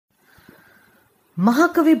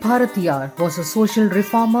Mahakavi Bharathiyar was a social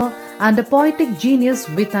reformer and a poetic genius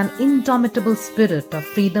with an indomitable spirit of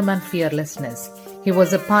freedom and fearlessness. He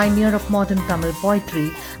was a pioneer of modern Tamil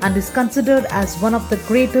poetry and is considered as one of the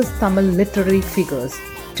greatest Tamil literary figures.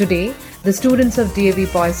 Today, the students of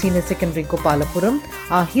DAV Boys Senior Secondary Gopalapuram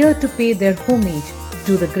are here to pay their homage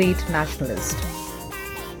to the great nationalist.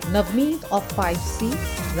 Navneet of 5C,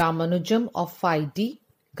 Ramanujam of 5D,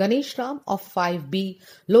 Ganesh Ram of 5B,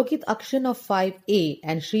 Lokit Akshan of 5A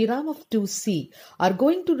and Sriram of 2C are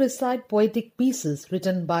going to recite poetic pieces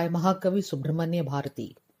written by Mahakavi Subramanya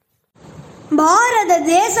Bharathiyar. பாரத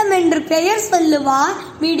தேசம் என்று பெயர் சொல்லுவார்,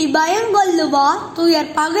 midi பயங்கொள்ளுவார், துயர்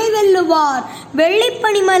பகை வெல்லுவார்.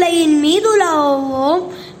 வெள்ளிப்பனிமலையின் மீதுலாவோம்,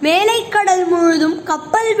 மேலைக்கடல் முழுதும்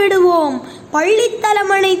கப்பல் விடுவோம்,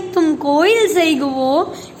 பள்ளித்தலம் அனைத்தும் கோயில்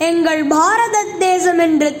செய்குவோம், எங்கள் பாரத தேசம்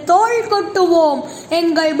என்று தோள் கொட்டுவோம்,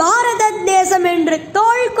 எங்கள் பாரத தேசம் என்று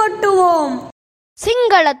தோள் கொட்டுவோம்.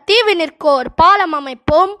 சிங்கள தீவினிற்கோர் பாலம்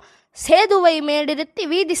அமைப்போம், சேதுவை மேடிருத்தி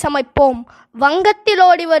வீதி சமைப்போம், வங்கத்தில்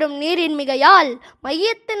ஓடி வரும் நீரின் மிகையால்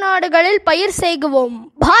மையத்து நாடுகளில் பயிர் செய்குவோம்.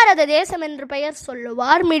 பாரத தேசம் என்று பெயர்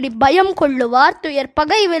சொல்லுவார், மிடி பயம் கொள்ளுவார், துயர்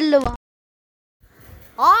பகை வெல்லுவார்.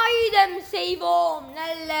 ஆயுதம் செய்வோம்,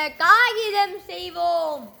 நல்ல காகிதம்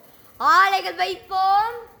செய்வோம், ஆலைகள்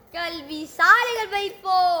வைப்போம், கல்வி சாலைகள்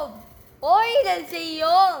வைப்போம், ஓய்தல்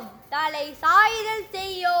செய்யோம், தலை சாயுதல்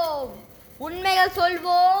செய்யோம், உண்மைகள்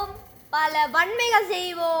சொல்வோம், பல வன்மைகள்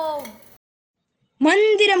செய்வோம்.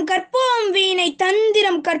 மந்திரம் கற்போம், வீணை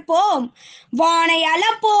தந்திரம் கற்போம், வானை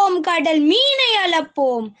அளப்போம், கடல் மீனை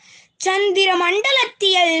அளப்போம், சந்திர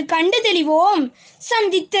மண்டலத்தியல் கண்டு தெளிவோம்,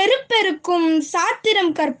 சந்தித்தெருப்பெருக்கும்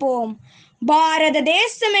சாத்திரம் கற்போம். பாரத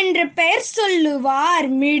தேசம் என்று பெயர் சொல்லுவார்,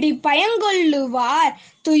 மிடி பயங்கொள்ளுவார்,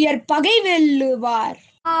 துயர் பகை வெல்லுவார்.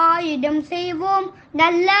 ஆயுதம் செய்வோம்,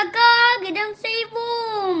 நல்ல காகிதம்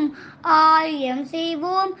செய்வோம், ஆயுதம்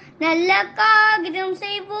செய்வோம், நல்ல காகிதம்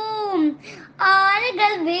செய்வோம்,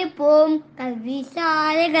 ஆலைகள் வைப்போம், கல்வி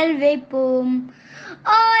சாலைகள் வைப்போம்,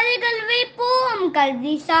 ஆலைகள் வைப்போம்,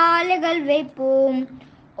 கல்வி சாலைகள் வைப்போம்,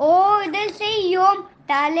 ஓய்தல் செய்யோம்,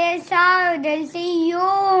 தலை சாயுதல்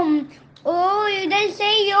செய்யோம், ஓய்தல்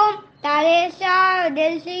செய்யோம், தலை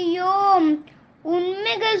சாயுதல் செய்யோம்,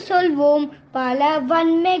 உண்மைகள் சொல்வோம், பல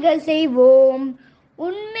வன்மைகள் செய்வோம்,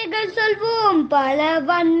 உண்மைகள் சொல்வோம், பல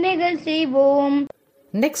வன்மைகள் செய்வோம்.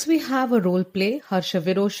 Next we have a role play. Harsha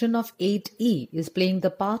Viroshan of 8E is playing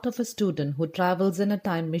the part of a student who travels in a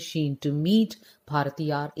time machine to meet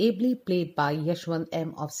Bharathiyar, ably played by Yashwant M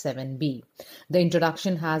of 7B. The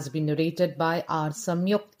introduction has been narrated by R.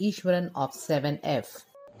 Samyukt Ishwaran of 7F.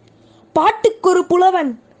 பாட்டுக்கொரு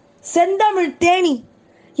புலவன் செந்தமிழ் தேனி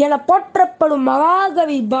என போற்றப்படும்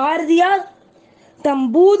மகாகவி பாரதியார் தம்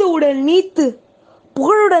பூத உடல் நீத்து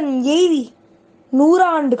புகழுடன் எய்தி 100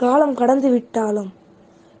 ஆண்டு காலம் கடந்து விட்டாலும்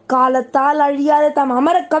காலத்தால் அழியாத தம்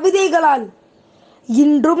அமர கவிதைகளால்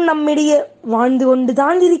இன்றும் நம்மிடையே வாழ்ந்து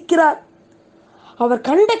கொண்டுதான் இருக்கிறார். அவர்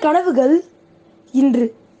கண்ட கனவுகள் இன்று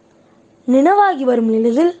நினைவாகி வரும்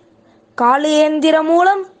நிலையில் காலயந்திரம்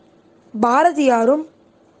மூலம் பாரதியாரும்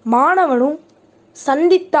மாணவனும்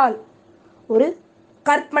சந்தித்தால் ஒரு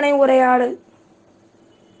கற்பனை உரையாடல்.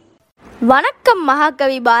 வணக்கம்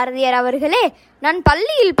மகாகவி பாரதியார் அவர்களே, நான்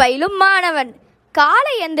பள்ளியில் பயிலும் மாணவன். கால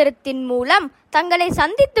இயந்திரத்தின் மூலம் தங்களை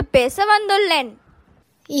சந்தித்து பேச வந்துள்ளேன்.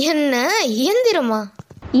 என்ன இயந்திரமா?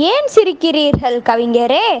 ஏன் சிரிக்கிறீர்கள்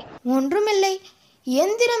கவிஞரே? ஒன்றுமில்லை.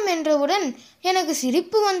 இயந்திரம் என்றவுடன் எனக்கு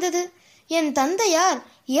சிரிப்பு வந்தது. என் தந்தையார்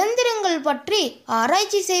இயந்திரங்கள் பற்றி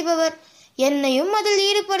ஆராய்ச்சி செய்பவர். என்னையும் அதில்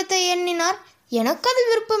ஈடுபடுத்த எண்ணினார். எனக்கு அதில்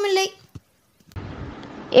விருப்பமில்லை.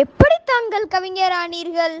 எப்படி தாங்கள்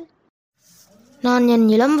கவிஞரானீர்கள்? நான் என்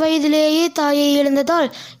இளம் வயதிலேயே தாயை இழந்ததால்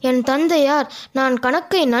என் தந்தையார் நான்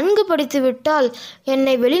கணக்கை நன்கு படித்துவிட்டால்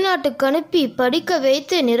என்னை வெளிநாட்டுக்கு அனுப்பி படிக்க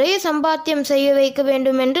வைத்து நிறைய சம்பாத்தியம் செய்ய வைக்க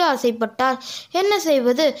வேண்டும் என்று ஆசைப்பட்டார். என்ன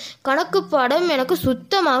செய்வது? கணக்கு பாடம் எனக்கு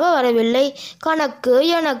சுத்தமாக வரவில்லை. கணக்கு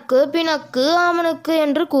எனக்கு பிணக்கு ஆமனுக்கு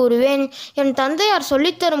என்று கூறுவேன். என் தந்தையார்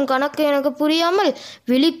சொல்லித்தரும் கணக்கு எனக்கு புரியாமல்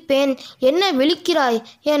விழிப்பேன். என்ன விழிக்கிறாய்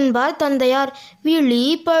என்பார் தந்தையார். விழி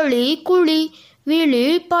பழி குழி, விழி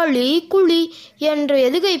பழி குழி என்று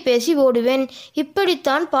எதுகை பேசி ஓடுவேன்.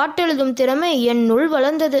 இப்படித்தான் பாட்டெழுதும் திறமை என்னுள்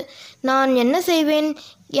வளர்ந்தது. நான் என்ன செய்வேன்?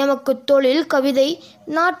 எமக்கு தொழில் கவிதை,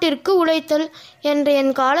 நாட்டிற்கு உழைத்தல் என்ற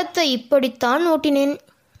என் காலத்தை இப்படித்தான் ஓட்டினேன்.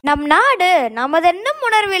 நம் நாடு நமதென்னும்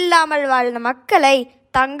உணர்வில்லாமல் வாழ்ந்த மக்களை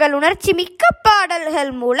தங்கள் உணர்ச்சி மிக்க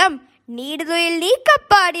பாடல்கள் மூலம் நீடுதுயில் நீக்க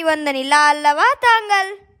பாடி வந்த நிலா அல்லவா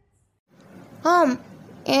தாங்கள்? ஆம்,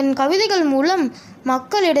 என் கவிதைகள் மூலம்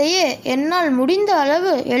மக்களிடையே என்னால் முடிந்த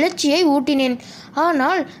அளவு எழுச்சியை ஊட்டினேன்.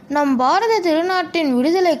 ஆனால் நம் பாரத திருநாட்டின்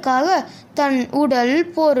விடுதலைக்காக தன் உடல்,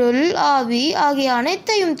 பொருள், ஆவி ஆகிய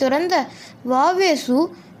அனைத்தையும் துறந்த வாவேசு,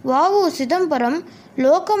 வ.உ. சிதம்பரம்,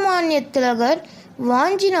 லோகமான்ய திலகர்,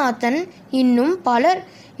 வாஞ்சிநாதன், இன்னும் பலர்,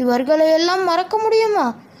 இவர்களையெல்லாம் மறக்க முடியுமா?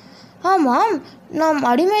 ஆமாம், நாம்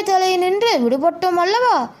அடிமை தலையினின்று விடுபட்டோம்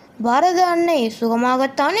அல்லவா? பாரத அன்னை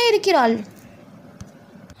சுகமாகத்தானே இருக்கிறாள்.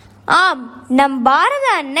 ஆம், நம் பாரத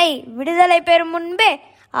அன்னை விடுதலை பெறும் முன்பே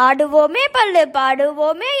ஆடுவோமே பல்லு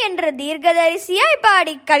பாடுவோமே என்று தீர்க்கதரிசியாய்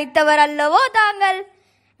பாடி கழித்தவர் அல்லவோ தாங்கள்?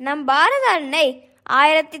 நம் பாரத அன்னை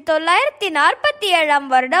 1947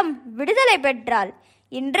 வருடம் விடுதலை பெற்றாள்.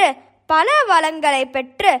 இன்று பல வளங்களை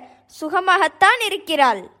பெற்று சுகமாகத்தான்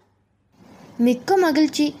இருக்கிறாள். மிக்க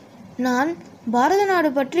மகிழ்ச்சி. நான் பாரத நாடு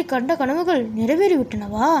பற்றி கண்ட கனவுகள்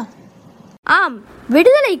நிறைவேறிவிட்டனவா? ஆம்,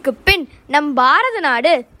 விடுதலைக்கு பின் நம் பாரத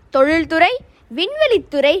நாடு தொழில்துறை,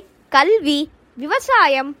 விண்வெளித்துறை, கல்வி,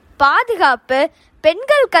 விவசாயம், பாதுகாப்பு,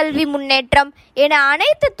 பெண்கள் கல்வி முன்னேற்றம் என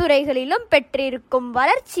அனைத்து துறைகளிலும் பெற்றிருக்கும்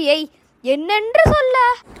வளர்ச்சியை என்னென்று சொல்ல?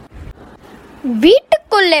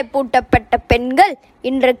 வீட்டுக்குள்ளே பூட்டப்பட்ட பெண்கள்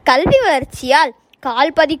இன்று கல்வி வளர்ச்சியால்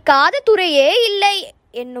கால் பதிக்காத துறையே இல்லை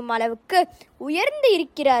என்னும் அளவுக்கு உயர்ந்து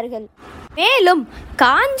இருக்கிறார்கள். மேலும்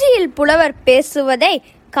காஞ்சியில் புலவர் பேசுவதை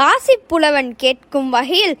காசி புலவன் கேட்கும்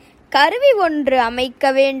வகையில் கருவி ஒன்று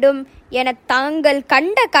அமைக்க வேண்டும் என தாங்கள்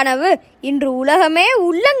கண்ட கனவு இன்று உலகமே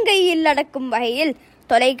உள்ளங்கையில் அடக்கும் வகையில்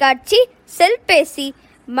தொலைக்காட்சி, செல்பேசி,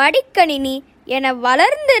 மடிக்கணினி என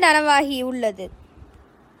வளர்ந்து நனவாகியுள்ளது.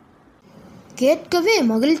 கேட்கவே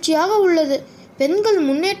மகிழ்ச்சியாக உள்ளது. பெண்கள்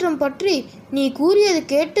முன்னேற்றம் பற்றி நீ கூறியது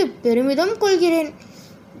கேட்டு பெருமிதம் கொள்கிறேன்.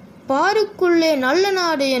 பாருக்குள்ளே நல்ல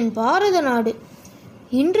நாடு என் பாரத நாடு.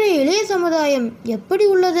 இன்றைய இளைய சமுதாயம் எப்படி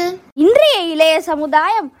உள்ளது? இன்றைய இளைய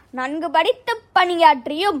சமுதாயம் நன்கு படித்து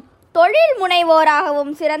பணியாற்றியும் தொழில்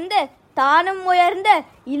முனைவோராகவும் சிறந்து தானும் உயர்ந்து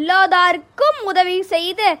இல்லாதாருக்கும் உதவி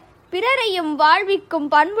செய்து பிறரையும் வாழ்விக்கும்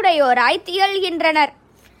பண்புடையோராய் திகழ்கின்றனர்.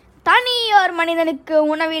 தனியோர் மனிதனுக்கு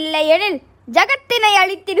உணவில்லை எனில் ஜகத்தினை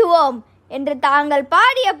அழித்திடுவோம் என்று தாங்கள்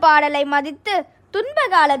பாடிய பாடலை மதித்து துன்ப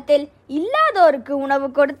காலத்தில் இல்லாதோருக்கு உணவு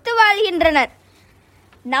கொடுத்து வாழ்கின்றனர்.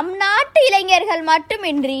 நம் நாட்டு இளைஞர்கள்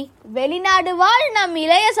மட்டுமின்றி வெளிநாடு வாழ் நம்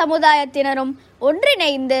இளைய சமுதாயத்தினரும்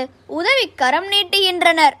ஒன்றிணைந்து உதவிக்கரம்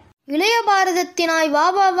நீட்டுகின்றனர். இளைய பாரதத்தினாய் வா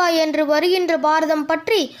வா வா என்று வருகின்ற பாரதம்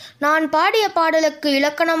பற்றி நான் பாடிய பாடலுக்கு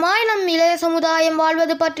இலக்கணமாய் நம் இளைய சமுதாயம்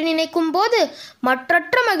வாழ்வது பற்றி நினைக்கும் போது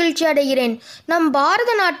மற்றற்ற மகிழ்ச்சி அடைகிறேன். நம்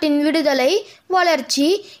பாரத நாட்டின் விடுதலை, வளர்ச்சி,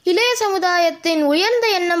 இளைய சமுதாயத்தின் உயர்ந்த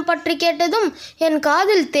எண்ணம் பற்றி கேட்டதும் என்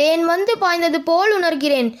காதில் தேன் வந்து பாய்ந்தது போல்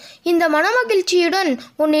உணர்கிறேன். இந்த மனமகிழ்ச்சியுடன்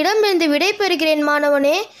உன்னிடமிருந்து விடை பெறுகிறேன்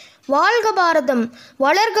மாணவனே. வாழ்க பாரதம்,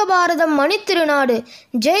 வளர்க பாரதம், மணித்திருநாடு.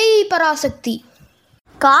 ஜெய் பராசக்தி.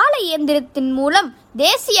 கால இயந்திரத்தின் மூலம்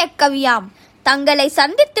தேசிய கவியாம் தங்களை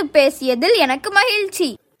சந்தித்து பேசியதில் எனக்கு மகிழ்ச்சி.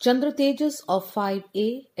 Chandra Tejas of 5A,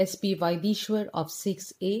 SP Vaidishwar of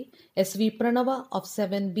 6A, SV Pranava of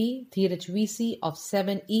 7B, Dheeraj VC of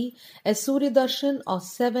 7E, S Suryadarsan of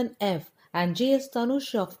 7F, and JS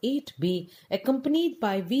Tanush of 8B, accompanied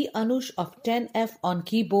by V Anush of 10F on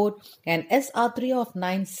keyboard and S Atriya of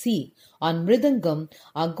 9C on mridangam,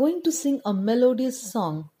 are going to sing a melodious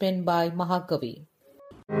song penned by Mahakavi.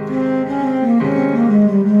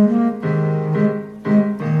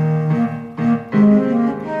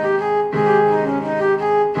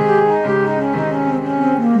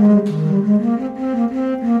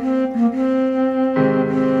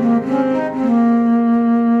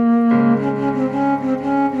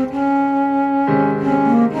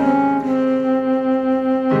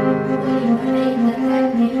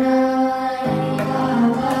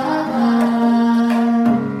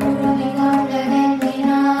 உறவை கொண்ட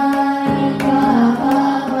வெண்ணினாய்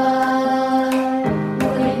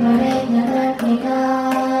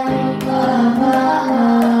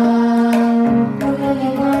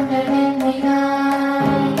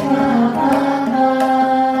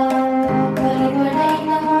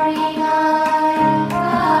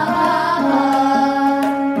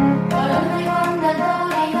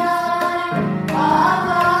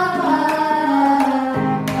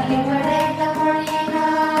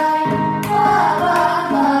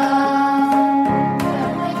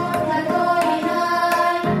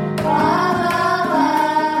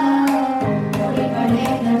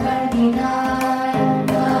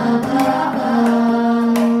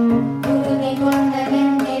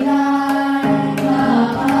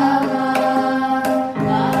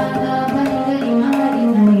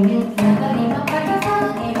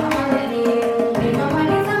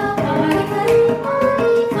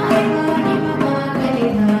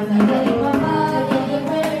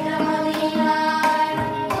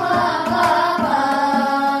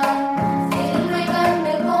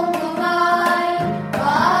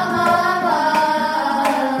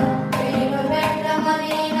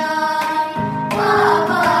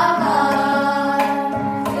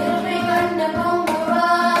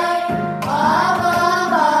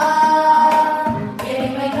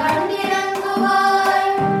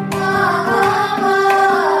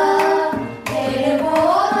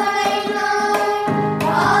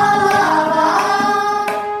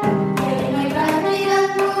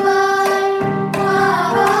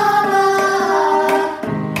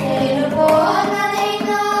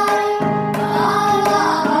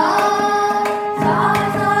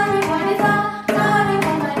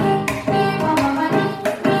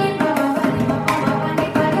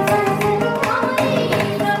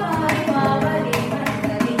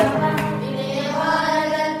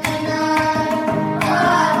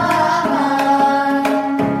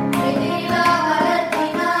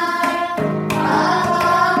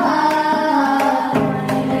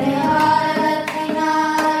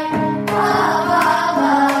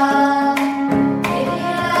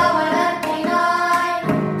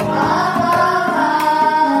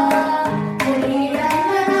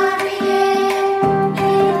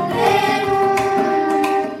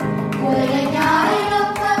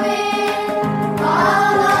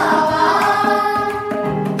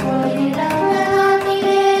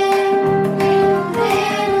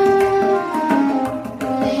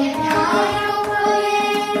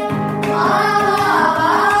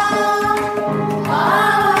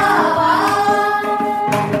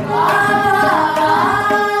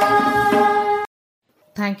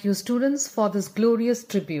Thank you, students, for this glorious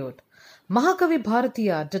tribute. Mahakavi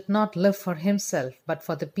Bharathiyar did not live for himself, but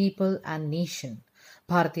for the people and nation.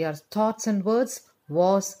 Bharathiyar's thoughts and words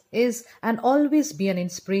was, is, and always be an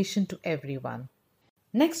inspiration to everyone.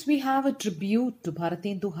 Next, we have a tribute to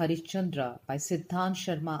Bharatendu Harishchandra by Siddhant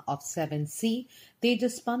Sharma of 7C,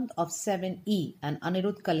 Tejas Pant of 7E, and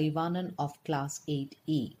Anirudh Kalivanan of Class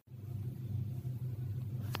 8E.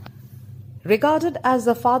 Regarded as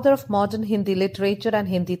the father of modern Hindi literature and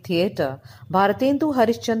Hindi theatre, Bharatendu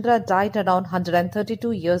Harishchandra died around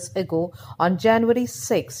 132 years ago on January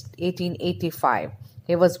 6, 1885.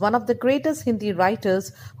 He was one of the greatest Hindi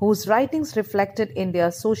writers whose writings reflected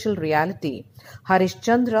India's social reality.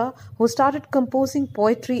 Harishchandra, who started composing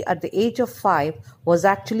poetry at the age of 5, was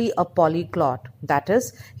actually a polyglot. That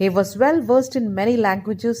is, he was well versed in many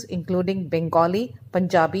languages including Bengali,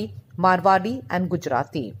 Punjabi, Marwadi, and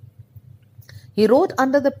Gujarati. He wrote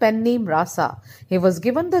under the pen name Rasa. He was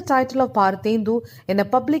given the title of Bharatendu in a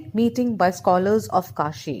public meeting by scholars of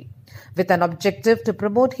Kashi. With an objective to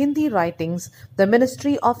promote Hindi writings, the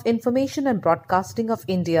Ministry of Information and Broadcasting of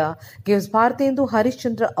India gives Bharatendu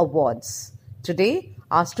Harishchandra awards. Today,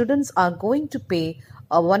 our students are going to pay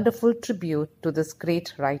a wonderful tribute to this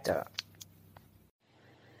great writer.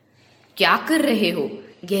 क्या कर रहे हो?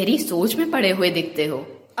 गहरी सोच में पड़े हुए दिखते हो।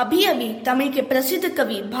 अभी अभी तमिल के प्रसिद्ध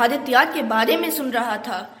कवि भारतियार के बारे में सुन रहा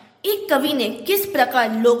था। एक कवि ने किस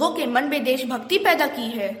प्रकार लोगों के मन में देशभक्ति पैदा की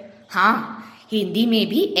है। हाँ, हिंदी में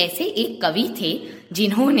भी ऐसे एक कवि थे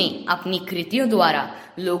जिन्होंने अपनी कृतियों द्वारा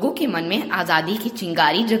लोगों के मन में आजादी की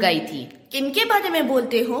चिंगारी जगाई थी। किनके बारे में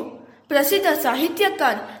बोलते हो? प्रसिद्ध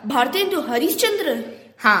साहित्यकार भारतेंदु हरिश्चंद्र।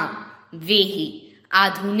 हाँ, वे ही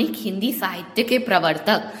आधुनिक हिंदी साहित्य के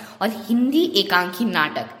प्रवर्तक और हिंदी एकांकी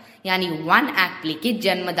नाटक यानी वन एक्ट प्ले के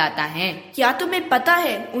जन्मदाता हैं। क्या तुम्हें पता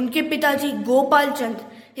है उनके पिताजी गोपाल चंद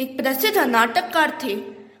एक प्रसिद्ध नाटककार थे।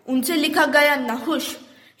 उनसे लिखा गया नहुष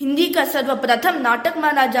हिंदी का सर्वप्रथम नाटक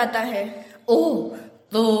माना जाता है। ओह,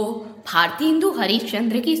 तो भारतेंदु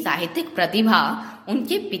हरिश्चंद्र की साहित्यिक प्रतिभा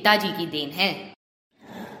उनके पिताजी की देन है।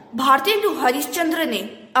 भारतेंदु हरिश्चंद्र ने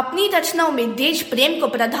अपनी रचनाओं में देश प्रेम को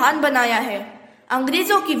प्रधान बनाया है।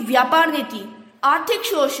 अंग्रेजों की व्यापार नीति, आर्थिक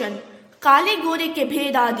शोषण, काले गोरे के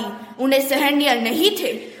भेद आदि उन्हें सहनीय नहीं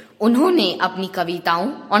थे। उन्होंने अपनी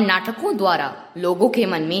कविताओं और नाटकों द्वारा लोगों के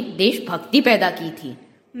मन में देशभक्ति पैदा की थी।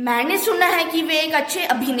 मैंने सुना है कि वे एक अच्छे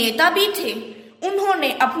अभिनेता भी थे।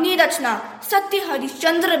 उन्होंने अपनी रचना सत्य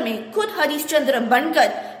हरिश्चंद्र में खुद हरिश्चंद्र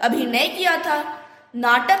बनकर अभिनय किया था।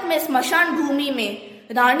 नाटक में स्मशान भूमि में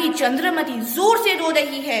रानी चंद्रमती जोर से रो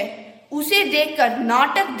रही है। उसे देखकर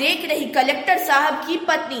नाटक देख रही कलेक्टर साहब की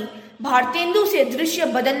पत्नी भारतेंदु से दृश्य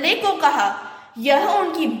बदलने को कहा। यह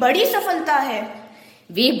उनकी बड़ी सफलता है।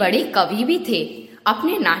 वे बड़े कवि भी थे।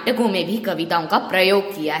 अपने नाटकों में भी कविताओं का प्रयोग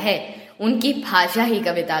किया है। उनकी भाषा ही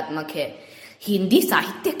कवितात्मक है। हिंदी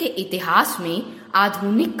साहित्य के इतिहास में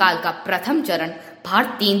आधुनिक काल का प्रथम चरण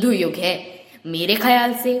भारतेंदु युग है। मेरे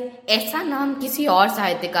ख्याल से ऐसा नाम किसी और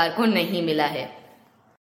साहित्यकार को नहीं मिला है।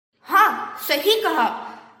 हाँ, सही कहा।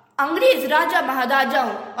 अंग्रेज राजा महाराजाओं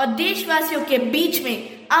और देशवासियों के बीच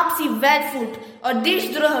में आपसी वैर फूट और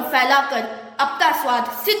देशद्रोह फैलाकर अपना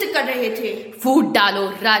स्वाद सिद्ध कर रहे थे। फूट डालो,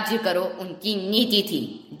 राज्य करो उनकी नीति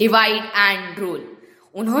थी। Divide and rule.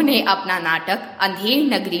 उन्होंने अपना नाटक अंधेर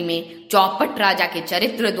नगरी में चौपट राजा के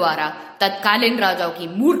चरित्र द्वारा तत्कालीन राजाओं की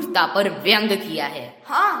मूर्खता पर व्यंग किया है।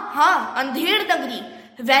 हाँ, अंधेर नगरी।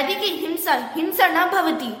 वैदिकी हिंसा हिंसा न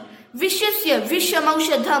भवति, विश्वस्य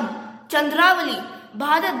विश्वमौषधम, चंद्रावली,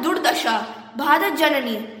 भारत दुर्दशा, भारत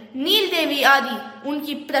जननी, नील देवी आदि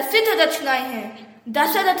उनकी प्रसिद्ध रचनाएं हैं।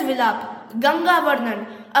 दशरथ विलाप, गंगा वर्णन,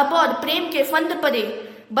 अबोध प्रेम के फंद परे,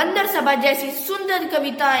 बंदर सभा जैसी सुंदर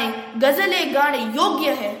कविताएं गजलें गाने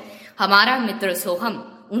योग्य है। हमारा मित्र सोहम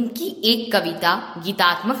उनकी एक कविता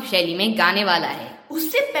गीतात्मक शैली में गाने वाला है।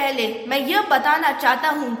 उससे पहले मैं यह बताना चाहता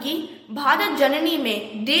हूँ कि भारत जननी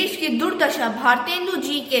में देश की दुर्दशा भारतेंदु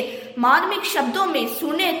जी के मार्मिक शब्दों में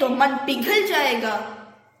सुने तो मन पिघल जाएगा।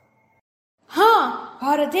 हाँ,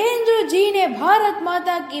 भारतेंदु जी ने भारत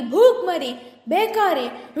माता की भूखमरी, बेकारी,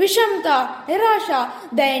 विषमता, निराशा,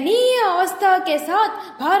 दयनीय अवस्था के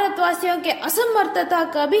साथ भारतवासियों के असमर्थता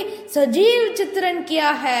का भी सजीव चित्रण किया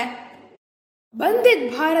है।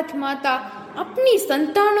 बंधित भारत माता अपनी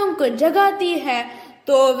संतानों को जगाती है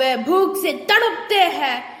तो वे भूख से तड़पते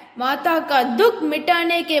हैं। माता का दुख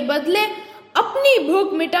मिटाने के बदले अपनी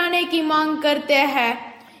भूख मिटाने की मांग करते हैं।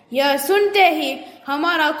 यह सुनते ही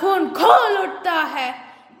हमारा खून खौल उठता है।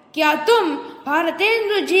 क्या तुम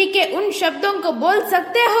भारतेंदु जी के उन शब्दों को बोल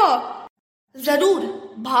सकते हो? जरूर,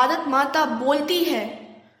 भारत माता बोलती है।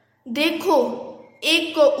 देखो,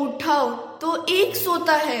 एक को उठाओ तो एक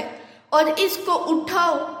सोता है, और इसको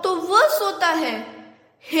उठाओ तो वह सोता है।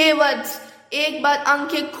 हे वत्स, एक बार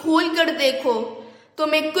आंखें खोल कर देखो,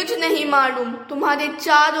 तुम्हें कुछ नहीं मालूम तुम्हारे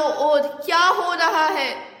चारों ओर क्या हो रहा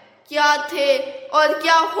है, क्या थे और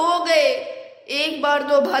क्या हो गए। एक बार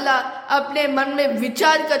तो भला अपने मन में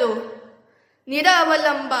विचार करो।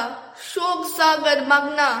 निरावलंबा, शोक सागर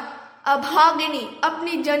मग्ना अभागिनी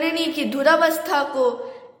अपनी जननी की दुरावस्था को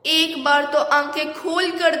एक बार तो आंखें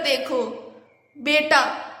खोल कर देखो।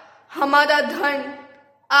 बेटा, हमारा धन,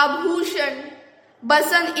 आभूषण,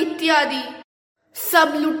 बसन इत्यादि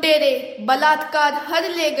सब लुटेरे बलात्कार हर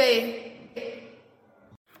ले गए।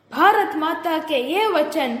 भारत माता के ये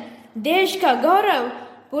वचन देश का गौरव,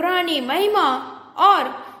 पुरानी महिमा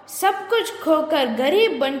और सब कुछ खोकर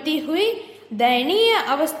गरीब बनती हुई दयनीय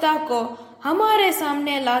अवस्था को हमारे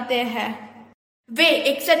सामने लाते हैं। वे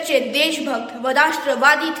एक सच्चे देशभक्त व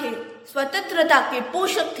राष्ट्रवादी थे, स्वतंत्रता के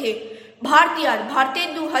पोषक थे। भारतीयार,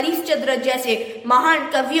 भारतेंदु हरिश्चंद्र जैसे महान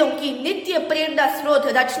कवियों की नित्य प्रेरणा स्रोत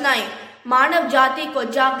रचनाएं मानव जाति को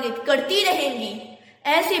जागृत करती रहेंगी।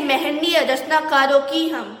 ऐसे महनीय रचनाकारों की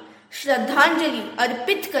हम श्रद्धांजलि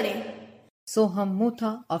अर्पित करें। Soham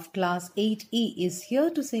Mutha of class 8E is here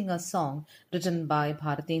to sing a song written by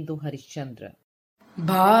Bharatendu Harishchandra.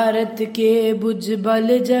 Bharat के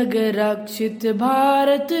भुजबल जग रक्षित,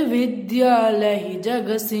 भारत विद्यालय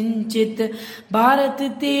जग सिंचित, भारत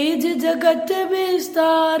तेज जगत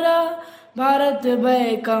विस्तारा, भारत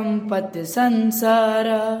भय कंपत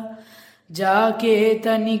संसारा। जाके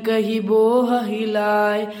तनिक ही बोह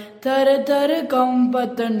हिलाए, तर तर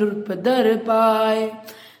कंपत नृप दर पाए।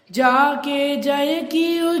 जाके जय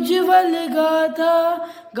की उज्जवल गाथा,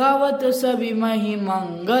 गावत सभी मही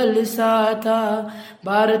मंगल साथा।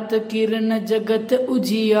 भारत किरण जगत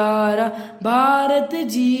उजियारा, भारत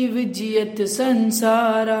जीव जियत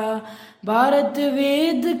संसारा। भारत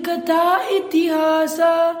वेद कथा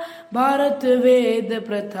इतिहासा, भारत वेद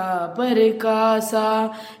प्रथा परकासा।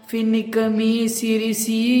 फिनिक मी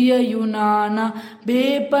सिरिसीय यूनाना,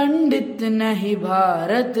 बेपंडित नहीं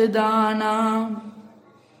भारत दाना।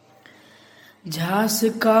 झास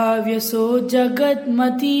काव्य सो जगत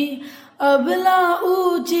मती, अबला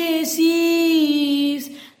ऊंचे शीस।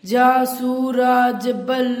 जासू राज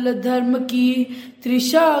बल धर्म की,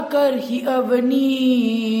 त्रिषा कर ही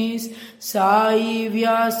अवनीस। साई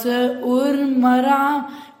व्यास उर्मराम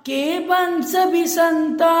के बन सभी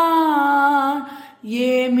संतान,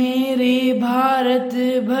 ये मेरे भारत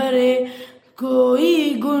भरे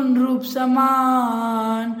कोई गुण रूप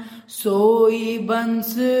समान। सोई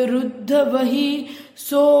बंस रुद्ध वही,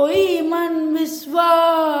 सोई मन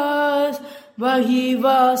विश्वास। वही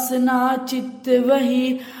वासना चित्त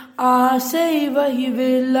वही, आशय वही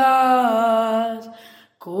विलास।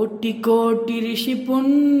 कोटि कोटि ऋषि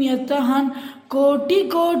पुण्य तहन, कोटि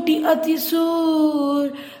कोटि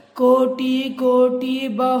अतिसूर। कोटि कोटि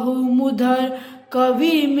बहुमुधर,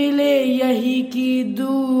 कवि मिले यही की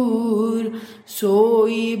दूर।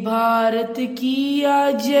 सोई भारत की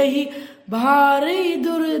आज यही भारी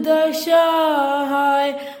दुर्दशा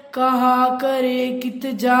है। कहा करे कित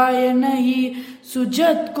जाय नहीं,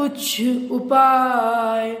 सुझत कुछ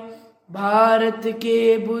उपाय। भारत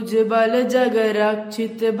के भुजबल जग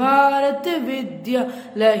रक्षित, भारत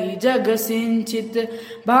विद्यालय जग सिंचित।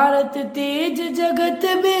 भारत तेज जगत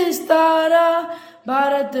विस्तारा,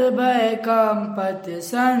 भारत भय कंपत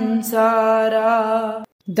संसारा।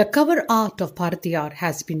 The cover art of Bharatiyar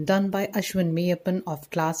has been done by Ashwin Mayappan of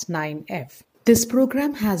class 9F. This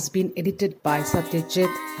program has been edited by Satyajit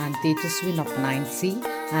and Tejaswin of 9C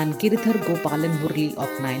and Giridhar Gopalan Murli of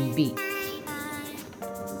 9B.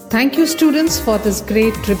 Thank you students for this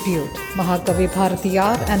great tribute. Mahakavi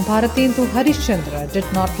Bharatiyar and Bharatendu Harishchandra did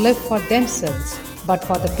not live for themselves but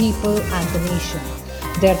for the people and the nation.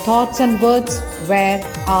 Their thoughts and words were,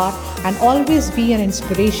 are and always be an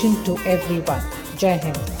inspiration to everyone. Jai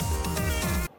Hind.